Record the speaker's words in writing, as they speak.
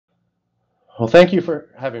Well, thank you for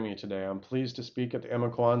having me today. I'm pleased to speak at the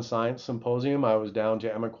Emiquon Science Symposium. I was down to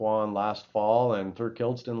Emiquon last fall and through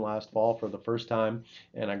Kildston last fall for the first time,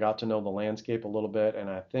 and I got to know the landscape a little bit.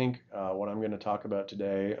 And I think what I'm going to talk about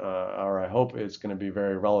today, or I hope it's going to be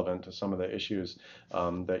very relevant to some of the issues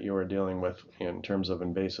that you are dealing with in terms of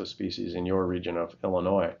invasive species in your region of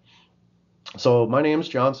Illinois. So my name is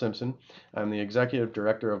John Simpson. I'm the executive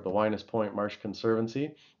director of the Winus Point Marsh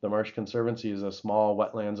Conservancy. The Marsh Conservancy is a small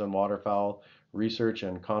wetlands and waterfowl research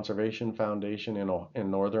and conservation foundation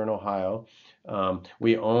in northern Ohio.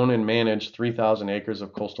 We own and manage 3,000 acres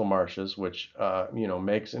of coastal marshes, which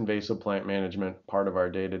makes invasive plant management part of our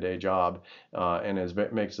day-to-day job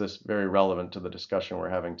and makes this very relevant to the discussion we're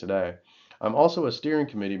having today. I'm also a steering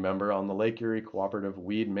committee member on the Lake Erie Cooperative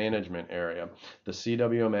Weed Management Area. The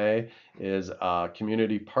CWMA is a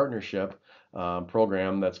community partnership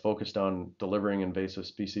program that's focused on delivering invasive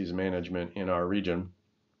species management in our region.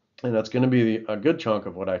 And that's going to be a good chunk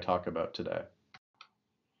of what I talk about today.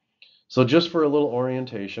 So just for a little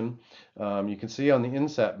orientation, you can see on the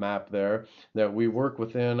inset map there that we work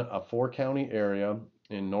within a 4-county area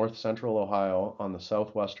in north central Ohio on the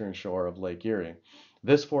southwestern shore of Lake Erie.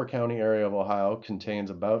 This 4-county area of Ohio contains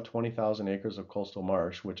about 20,000 acres of coastal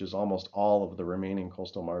marsh, which is almost all of the remaining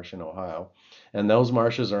coastal marsh in Ohio. And those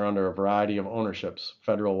marshes are under a variety of ownerships: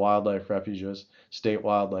 federal wildlife refuges, state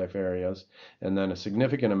wildlife areas, and then a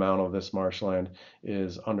significant amount of this marshland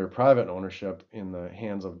is under private ownership in the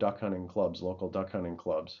hands of duck hunting clubs, local duck hunting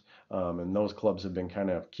clubs. And those clubs have been kind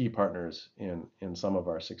of key partners in some of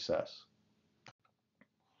our success.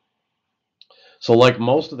 So like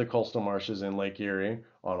most of the coastal marshes in Lake Erie,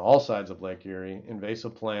 on all sides of Lake Erie,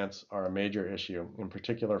 invasive plants are a major issue, in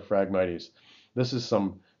particular Phragmites. This is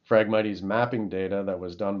some Phragmites mapping data that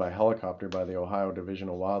was done by helicopter by the Ohio Division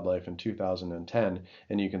of Wildlife in 2010,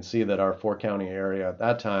 and you can see that our 4-county area at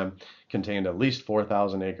that time contained at least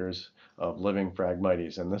 4,000 acres of living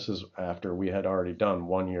Phragmites, and this is after we had already done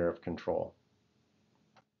 1 year of control.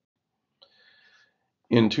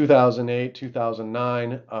 In 2008,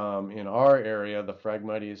 2009, in our area, the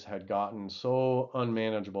Phragmites had gotten so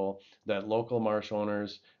unmanageable that local marsh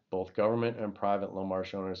owners, both government and private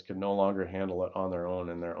marsh owners, could no longer handle it on their own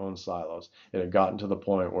in their own silos. It had gotten to the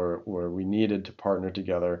point where we needed to partner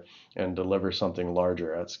together and deliver something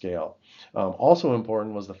larger at scale. Also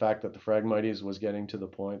important was the fact that the Phragmites was getting to the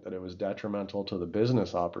point that it was detrimental to the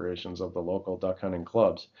business operations of the local duck hunting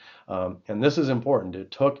clubs. And this is important.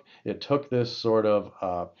 It took this sort of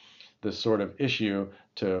issue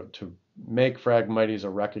to make Phragmites a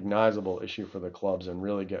recognizable issue for the clubs and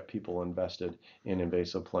really get people invested in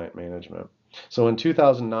invasive plant management. So in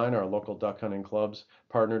 2009, our local duck hunting clubs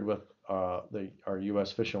partnered with our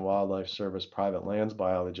U.S. Fish and Wildlife Service private lands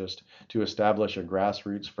biologist to establish a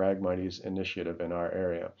grassroots Phragmites initiative in our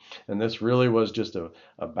area. And this really was just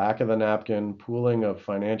a back of the napkin pooling of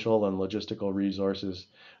financial and logistical resources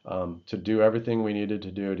to do everything we needed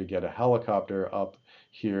to do to get a helicopter up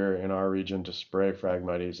here in our region to spray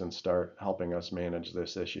Phragmites and start helping us manage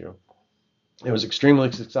this issue. It was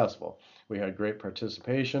extremely successful. We had great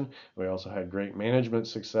participation. We also had great management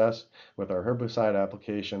success with our herbicide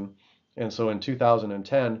application. And so in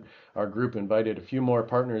 2010, our group invited a few more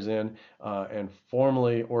partners in and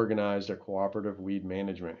formally organized a cooperative weed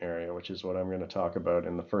management area, which is what I'm going to talk about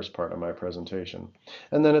in the first part of my presentation.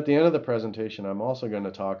 And then at the end of the presentation, I'm also going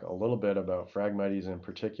to talk a little bit about Phragmites in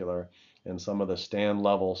particular and some of the stand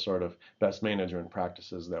level sort of best management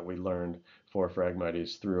practices that we learned for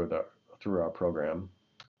Phragmites through our program.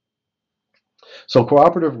 So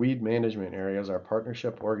cooperative weed management areas are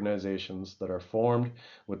partnership organizations that are formed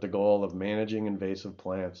with the goal of managing invasive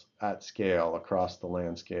plants at scale across the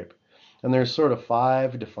landscape. And there's sort of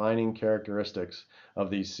 5 defining characteristics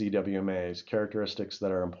of these CWMAs, characteristics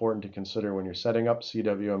that are important to consider when you're setting up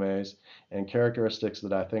CWMAs, and characteristics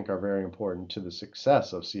that I think are very important to the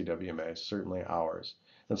success of CWMAs, certainly ours.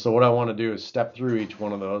 And so what I want to do is step through each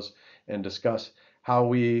one of those and discuss how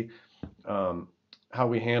we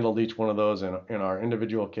handled each one of those in our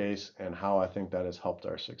individual case and how I think that has helped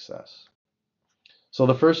our success. So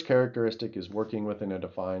the first characteristic is working within a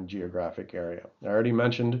defined geographic area. I already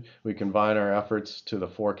mentioned we confine our efforts to the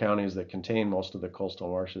 4 counties that contain most of the coastal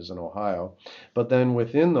marshes in Ohio, but then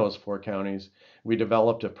within those 4 counties, we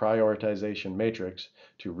developed a prioritization matrix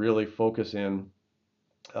to really focus in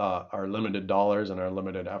our limited dollars and our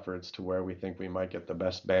limited efforts to where we think we might get the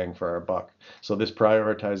best bang for our buck. So this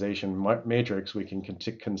prioritization matrix, we can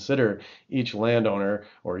consider each landowner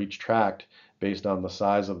or each tract based on the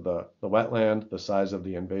size of the wetland, the size of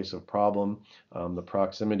the invasive problem, the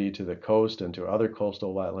proximity to the coast and to other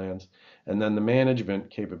coastal wetlands, and then the management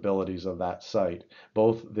capabilities of that site.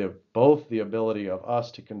 Both the ability of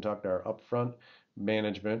us to conduct our upfront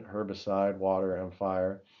management, herbicide, water, and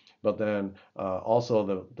fire, but then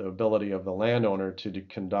also the ability of the landowner to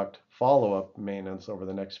conduct follow-up maintenance over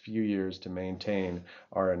the next few years to maintain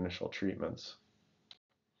our initial treatments.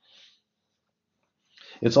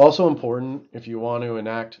 It's also important if you want to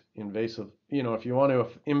enact invasive, if you want to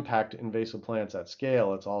impact invasive plants at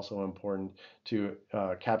scale, it's also important to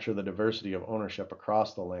capture the diversity of ownership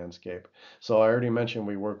across the landscape. So I already mentioned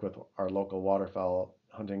we work with our local waterfowl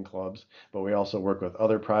hunting clubs, but we also work with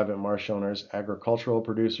other private marsh owners, agricultural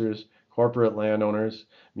producers, corporate landowners,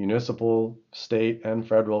 municipal, state, and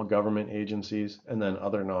federal government agencies, and then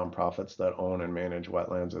other nonprofits that own and manage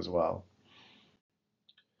wetlands as well.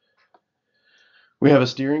 We have a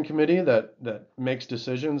steering committee that makes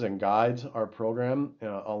decisions and guides our program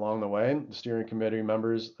along the way. The steering committee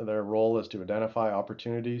members, their role is to identify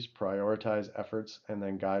opportunities, prioritize efforts, and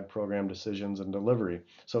then guide program decisions and delivery.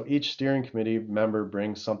 So each steering committee member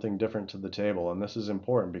brings something different to the table, and this is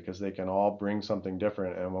important because they can all bring something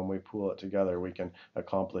different, and when we pool it together, we can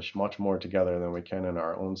accomplish much more together than we can in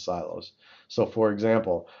our own silos. So for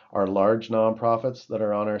example, our large nonprofits that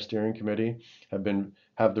are on our steering committee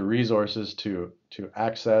have the resources to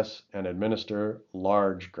access and administer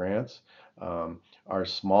large grants. Our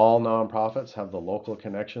small nonprofits have the local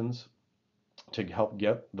connections to help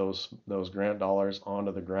get those grant dollars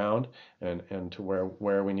onto the ground and to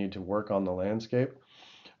where we need to work on the landscape.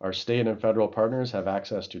 Our state and federal partners have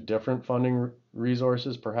access to different funding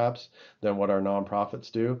resources, perhaps, than what our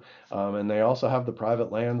nonprofits do. And they also have the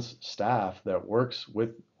private lands staff that works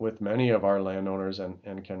with many of our landowners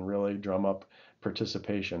and can really drum up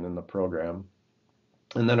participation in the program.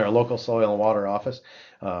 And then our local soil and water office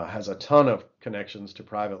has a ton of connections to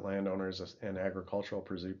private landowners and agricultural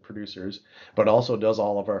producers, but also does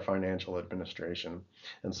all of our financial administration.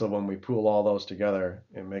 And so when we pool all those together,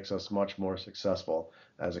 it makes us much more successful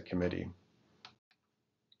as a committee.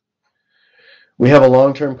 We have a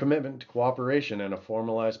long-term commitment to cooperation and a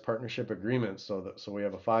formalized partnership agreement. So we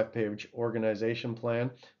have a 5-page organization plan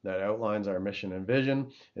that outlines our mission and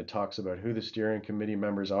vision. It talks about who the steering committee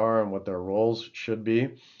members are and what their roles should be.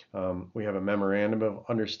 We have a memorandum of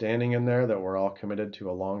understanding in there that we're all committed to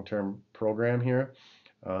a long-term program here.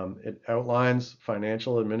 It outlines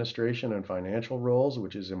financial administration and financial roles,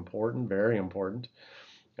 which is important, very important.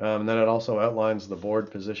 And then it also outlines the board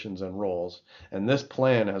positions and roles. And this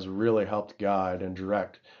plan has really helped guide and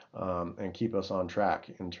direct and keep us on track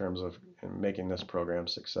in terms of making this program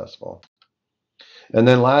successful. And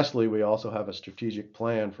then lastly, we also have a strategic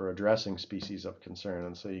plan for addressing species of concern.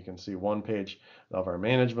 And so you can see one page of our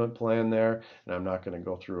management plan there, and I'm not going to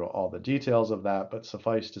go through all the details of that, but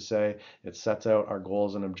suffice to say, it sets out our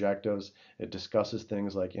goals and objectives. It discusses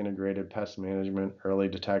things like integrated pest management, early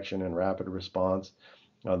detection, and rapid response.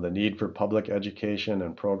 The need for public education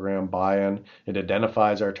and program buy-in. It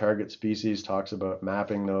identifies our target species, talks about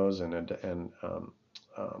mapping those and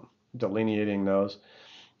delineating those.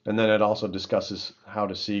 And then it also discusses how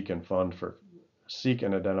to seek and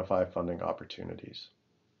identify funding opportunities.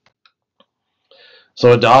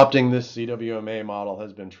 So adopting this CWMA model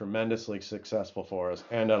has been tremendously successful for us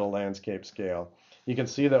and at a landscape scale. You can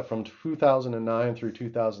see that from 2009 through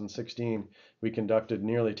 2016, we conducted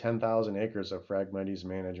nearly 10,000 acres of Phragmites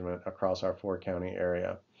management across our 4-county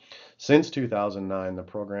area. Since 2009, the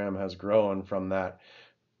program has grown from that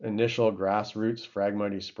initial grassroots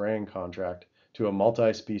Phragmites spraying contract to a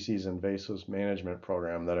multi-species invasive management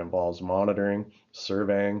program that involves monitoring,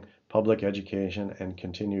 surveying, public education, and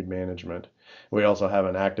continued management. We also have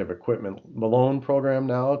an active equipment loan program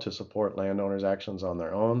now to support landowners' actions on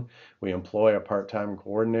their own. We employ a part-time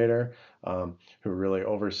coordinator who really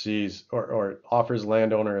oversees or offers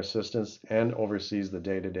landowner assistance and oversees the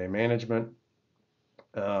day-to-day management.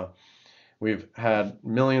 We've had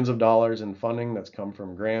millions of dollars in funding that's come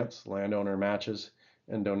from grants, landowner matches,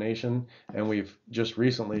 and donation, and we've just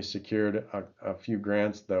recently secured a few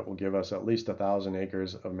grants that will give us at least 1,000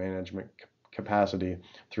 acres of management capacity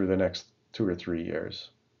through the next 2 or 3 years.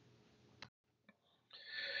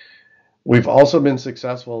 We've also been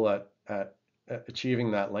successful at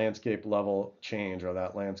achieving that landscape level change, or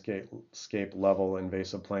that landscape level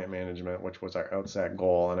invasive plant management, which was our outset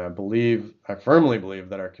goal. And I firmly believe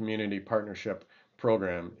that our community partnership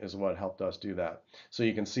program is what helped us do that. So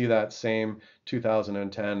you can see that same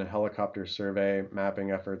 2010 helicopter survey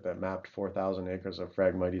mapping effort that mapped 4,000 acres of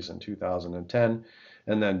Phragmites in 2010.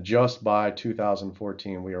 And then just by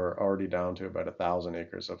 2014, we were already down to about 1,000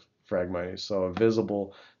 acres of Phragmites. So a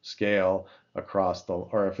visible scale across the,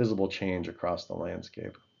 or a visible change across the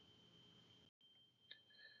landscape.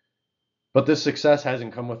 But this success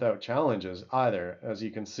hasn't come without challenges either. As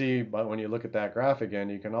you can see, but when you look at that graph again,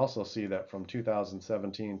 you can also see that from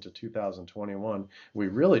 2017 to 2021, we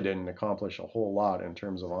really didn't accomplish a whole lot in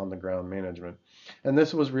terms of on-the-ground management. And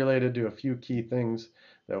this was related to a few key things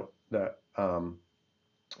that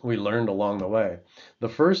we learned along the way. The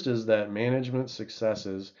first is that management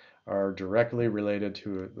successes are directly related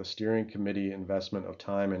to the steering committee investment of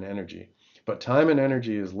time and energy. But time and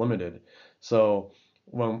energy is limited. So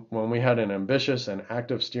when we had an ambitious and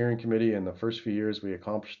active steering committee in the first few years, we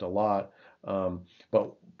accomplished a lot.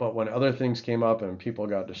 But when other things came up and people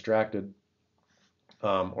got distracted,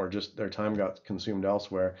 or just their time got consumed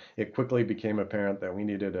elsewhere, it quickly became apparent that we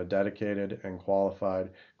needed a dedicated and qualified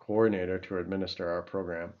coordinator to administer our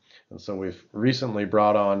program. And so we've recently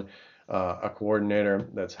brought on a coordinator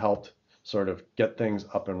that's helped sort of get things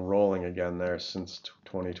up and rolling again there since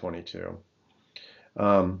 2022.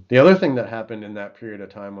 The other thing that happened in that period of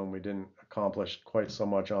time when we didn't accomplish quite so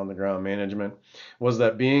much on the ground management was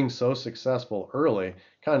that being so successful early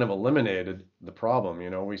kind of eliminated the problem. You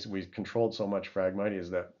know, we controlled so much Phragmites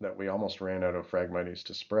that we almost ran out of Phragmites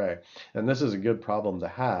to spray. And this is a good problem to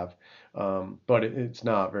have, but it's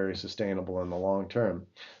not very sustainable in the long term.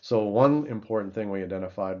 So one important thing we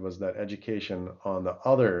identified was that education on the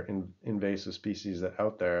other invasive species that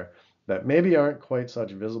out there that maybe aren't quite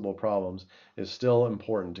such visible problems is still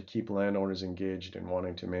important to keep landowners engaged in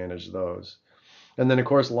wanting to manage those. And then of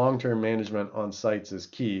course long-term management on sites is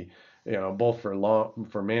key, you know, both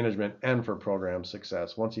for management and for program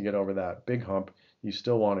success. Once you get over that big hump, you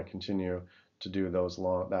still want to continue to do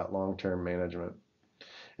that long-term management.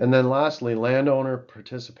 And then lastly, landowner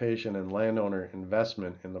participation and landowner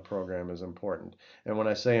investment in the program is important. And when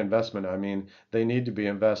I say investment, I mean they need to be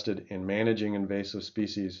invested in managing invasive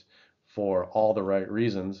species for all the right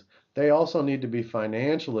reasons. They also need to be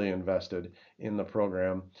financially invested in the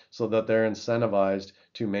program so that they're incentivized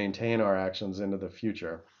to maintain our actions into the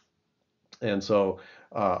future. And so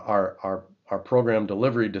our program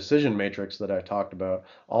delivery decision matrix that I talked about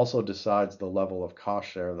also decides the level of cost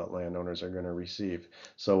share that landowners are going to receive.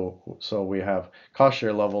 So we have cost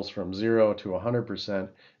share levels from 0 to 100%,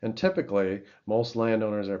 and typically most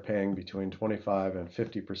landowners are paying between 25 and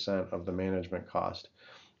 50% of the management cost.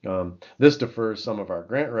 This defers some of our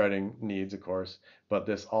grant writing needs, of course, but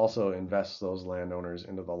this also invests those landowners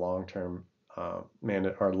into the long-term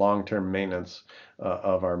long-term maintenance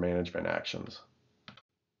of our management actions.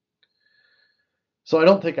 So I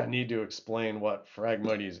don't think I need to explain what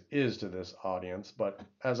Phragmites is to this audience, but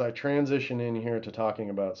as I transition in here to talking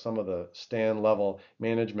about some of the stand level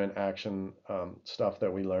management action stuff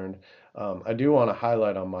that we learned, I do want to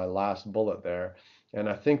highlight on my last bullet there, and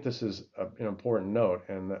I think this is an important note,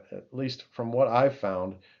 and at least from what I've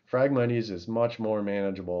found, Phragmites is much more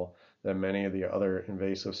manageable than many of the other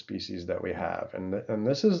invasive species that we have, and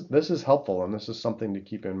this is helpful, and this is something to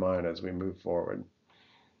keep in mind as we move forward.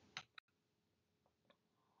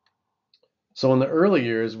 So in the early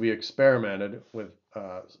years, we experimented with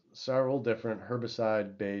several different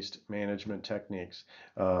herbicide-based management techniques.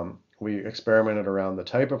 We experimented around the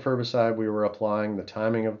type of herbicide we were applying, the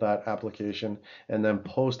timing of that application, and then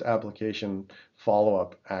post-application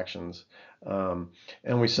follow-up actions.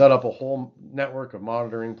 And we set up a whole network of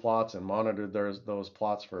monitoring plots and monitored those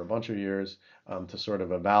plots for a bunch of years to sort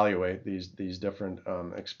of evaluate these different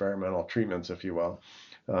experimental treatments, if you will.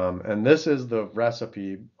 And this is the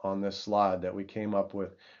recipe on this slide that we came up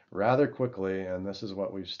with rather quickly, and this is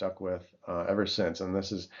what we've stuck with ever since. And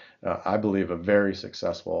this is, I believe, a very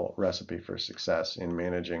successful recipe for success in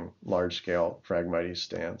managing large-scale Phragmites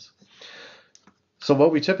stands. So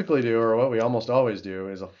what we typically do, or what we almost always do,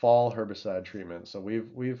 is a fall herbicide treatment. So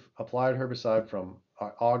we've applied herbicide from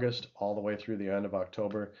August all the way through the end of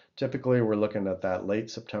October. Typically, we're looking at that late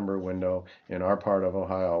September window in our part of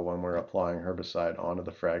Ohio when we're applying herbicide onto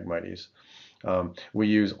the Phragmites. We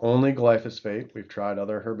use only glyphosate. We've tried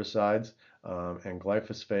other herbicides, and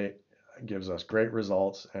glyphosate gives us great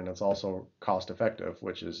results, and it's also cost effective,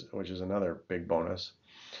 which is another big bonus.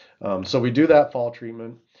 So we do that fall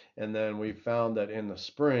treatment, and then we found that in the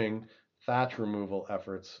spring, thatch removal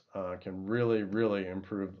efforts can really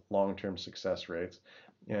improve long-term success rates.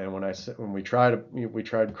 And when we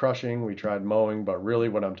tried crushing, we tried mowing, but really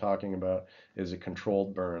what I'm talking about is a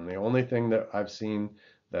controlled burn. The only thing that I've seen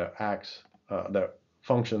that acts that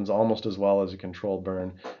functions almost as well as a controlled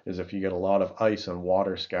burn is if you get a lot of ice and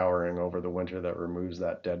water scouring over the winter that removes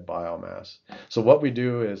that dead biomass. So what we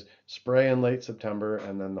do is spray in late September,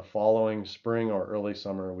 and then the following spring or early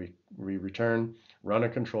summer we return, run a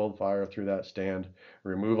controlled fire through that stand,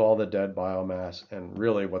 remove all the dead biomass, and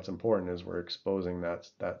really what's important is we're exposing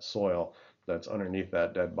that soil that's underneath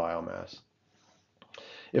that dead biomass.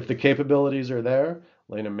 If the capabilities are there,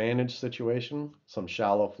 in a managed situation, some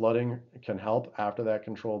shallow flooding can help after that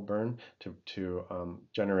controlled burn to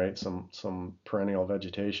generate some perennial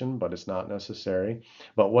vegetation, but it's not necessary.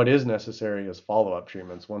 But what is necessary is follow-up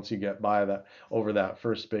treatments. Once you get by that, over that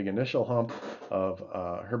first big initial hump of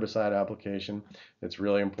herbicide application, it's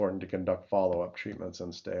really important to conduct follow-up treatments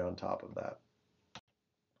and stay on top of that.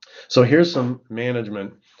 So here's some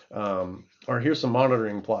management, or here's some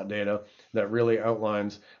monitoring plot data that really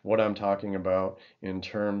outlines what I'm talking about in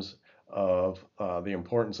terms of the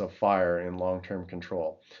importance of fire in long-term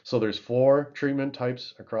control. So there's 4 treatment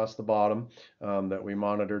types across the bottom that we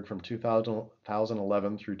monitored from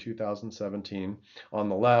 2011 through 2017. On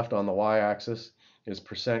the left, on the y-axis, is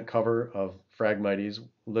percent cover of Phragmites,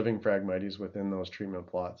 living Phragmites within those treatment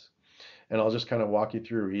plots. And I'll just kind of walk you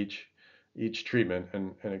through each treatment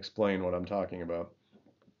and explain what I'm talking about.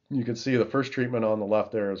 You can see the first treatment on the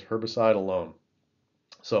left there is herbicide alone.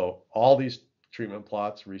 So all these treatment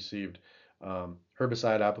plots received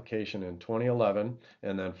herbicide application in 2011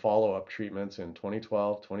 and then follow-up treatments in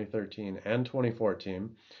 2012, 2013, and 2014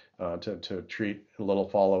 to treat a little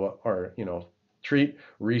follow-up, or treat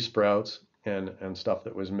resprouts and stuff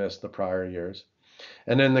that was missed the prior years.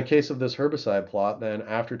 And in the case of this herbicide plot, then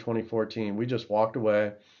after 2014, we just walked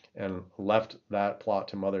away and left that plot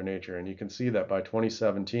to Mother Nature. And you can see that by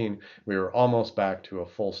 2017, we were almost back to a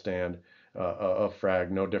full stand of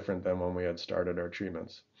frag, no different than when we had started our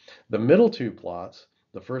treatments. The middle 2 plots,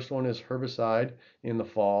 the first one is herbicide in the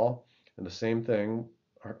fall, and the same thing,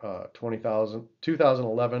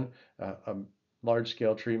 2011, a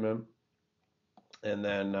large-scale treatment, and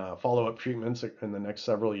then follow-up treatments in the next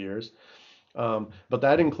several years. But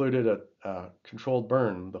that included a controlled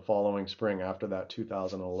burn the following spring after that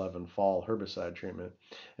 2011 fall herbicide treatment.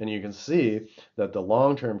 And you can see that the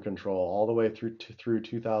long-term control all the way through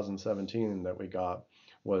 2017 that we got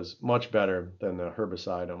was much better than the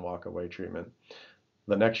herbicide and walk-away treatment.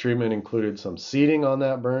 The next treatment included some seeding on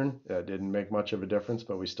that burn. That didn't make much of a difference,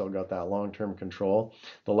 but we still got that long-term control.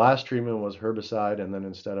 The last treatment was herbicide, and then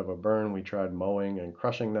instead of a burn, we tried mowing and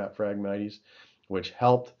crushing that Phragmites, which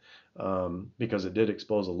helped because it did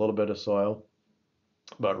expose a little bit of soil,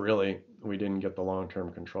 but really we didn't get the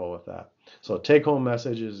long-term control with that. So take-home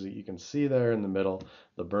message is that you can see there in the middle,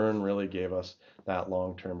 the burn really gave us that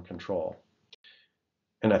long-term control.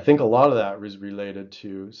 And I think a lot of that was related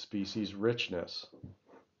to species richness.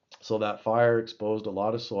 So that fire exposed a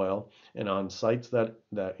lot of soil, and on sites that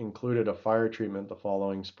included a fire treatment the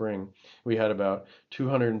following spring, we had about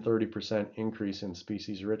 230% increase in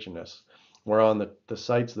species richness. Where on the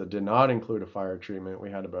sites that did not include a fire treatment, we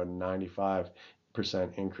had about a 95%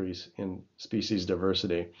 increase in species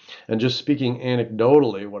diversity. And just speaking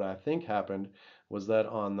anecdotally, what I think happened was that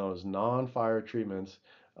on those non-fire treatments,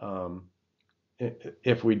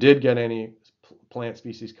 if we did get any plant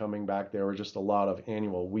species coming back, there were just a lot of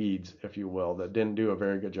annual weeds, if you will, that didn't do a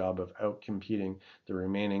very good job of outcompeting the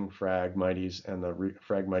remaining Phragmites and the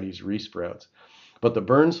Phragmites resprouts. But the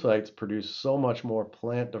burn sites produce so much more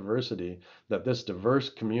plant diversity that this diverse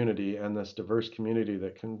community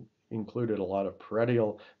that included a lot of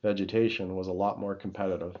perennial vegetation was a lot more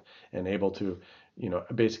competitive and able to,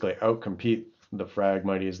 basically outcompete the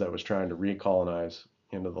Phragmites that was trying to recolonize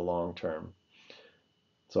into the long term.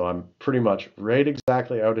 So I'm pretty much right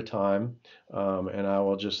exactly out of time, and I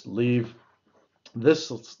will just leave this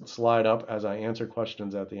slide up as I answer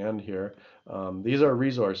questions at the end here. These are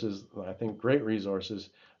resources, I think great resources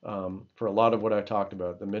for a lot of what I talked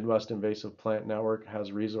about. The Midwest Invasive Plant Network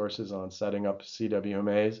has resources on setting up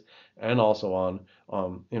CWMAs and also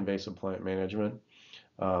on invasive plant management.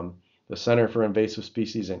 The Center for Invasive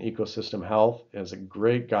Species and Ecosystem Health is a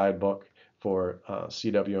great guidebook for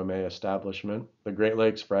CWMA establishment. The Great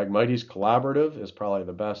Lakes Phragmites Cooperative is probably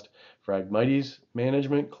the best Phragmites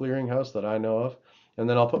management clearinghouse that I know of. And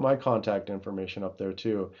then I'll put my contact information up there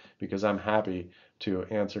too, because I'm happy to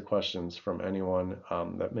answer questions from anyone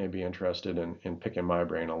that may be interested in picking my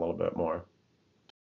brain a little bit more.